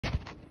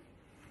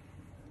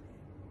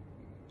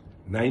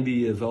90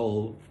 years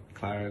old,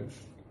 Clarence.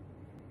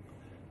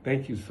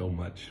 Thank you so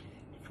much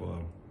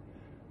for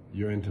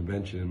your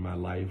intervention in my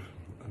life.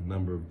 A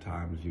number of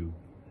times you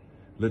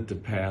lit the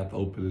path,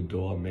 opened the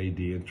door, made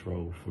the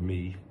intro for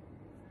me.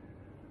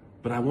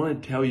 But I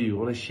want to tell you,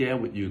 I want to share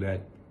with you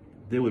that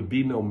there would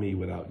be no me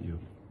without you.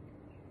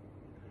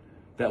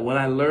 That what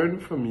I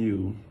learned from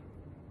you,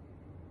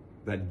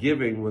 that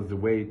giving was the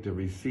way to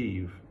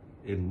receive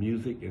in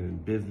music and in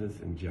business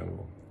in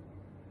general.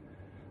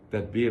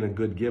 That being a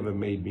good giver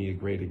made me a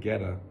greater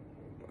getter.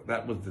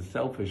 That was the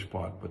selfish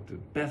part, but the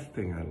best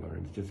thing I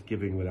learned is just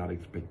giving without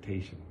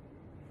expectation.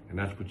 And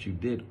that's what you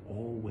did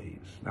always,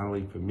 not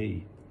only for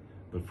me,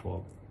 but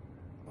for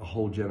a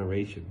whole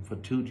generation, for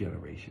 2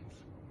 generations,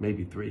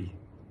 maybe 3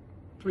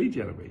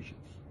 generations.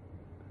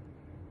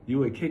 You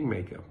were a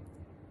kingmaker.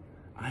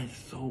 I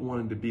so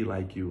wanted to be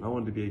like you. I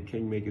wanted to be a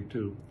kingmaker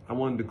too. I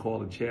wanted to call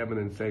the chairman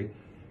and say,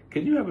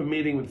 can you have a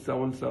meeting with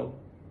so-and-so?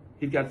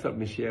 He's got something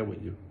to share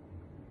with you.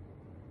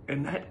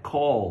 And that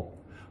call,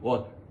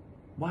 or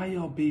why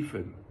y'all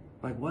beefing?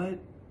 Like what?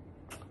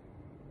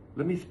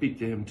 Let me speak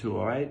to him too,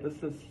 all right? Let's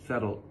just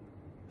settle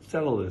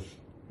this.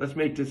 Let's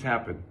make this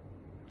happen.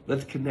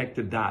 Let's connect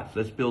the dots.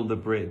 Let's build a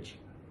bridge.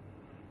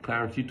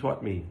 Clarence, you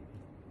taught me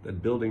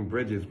that building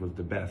bridges was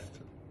the best,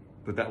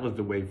 but that was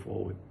the way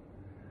forward.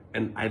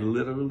 And I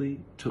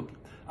literally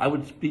I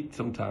would speak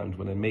sometimes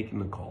when I'm making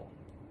the call,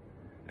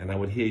 and I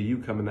would hear you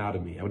coming out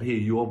of me. I would hear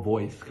your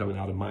voice coming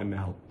out of my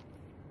mouth,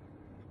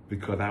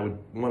 because I would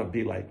want to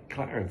be like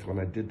Clarence when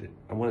I did it.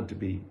 I wanted to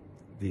be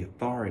the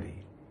authority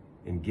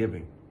in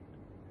giving.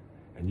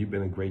 And you've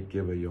been a great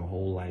giver your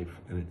whole life,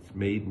 and it's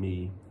made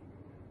me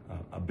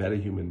a better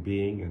human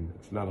being. And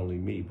it's not only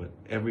me, but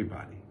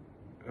everybody.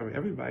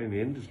 Everybody in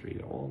the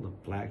industry, all the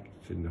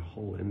blacks in the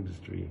whole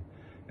industry,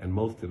 and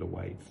most of the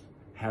whites,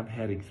 have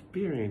had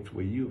experience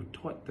where you've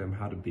taught them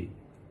how to be.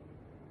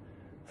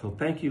 So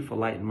thank you for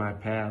lighting my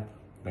path.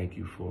 Thank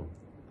you for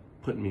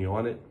putting me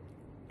on it.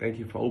 Thank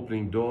you for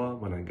opening door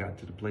when I got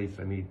to the place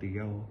I need to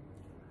go.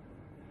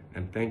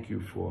 And thank you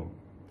for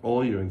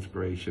all your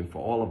inspiration for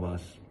all of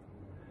us.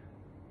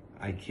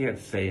 I can't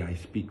say I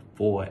speak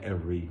for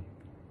every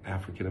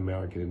African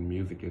American in the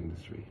music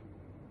industry.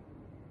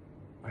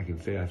 I can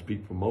say I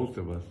speak for most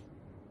of us.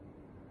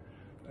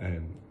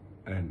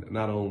 And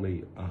not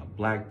only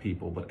black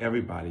people, but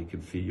everybody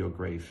can see your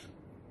grace.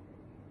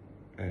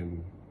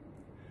 And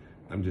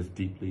I'm just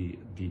deeply,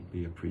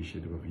 deeply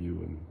appreciative of you.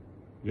 And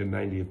your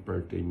 90th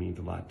birthday means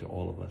a lot to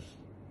all of us.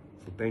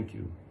 So thank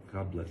you.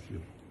 God bless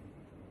you.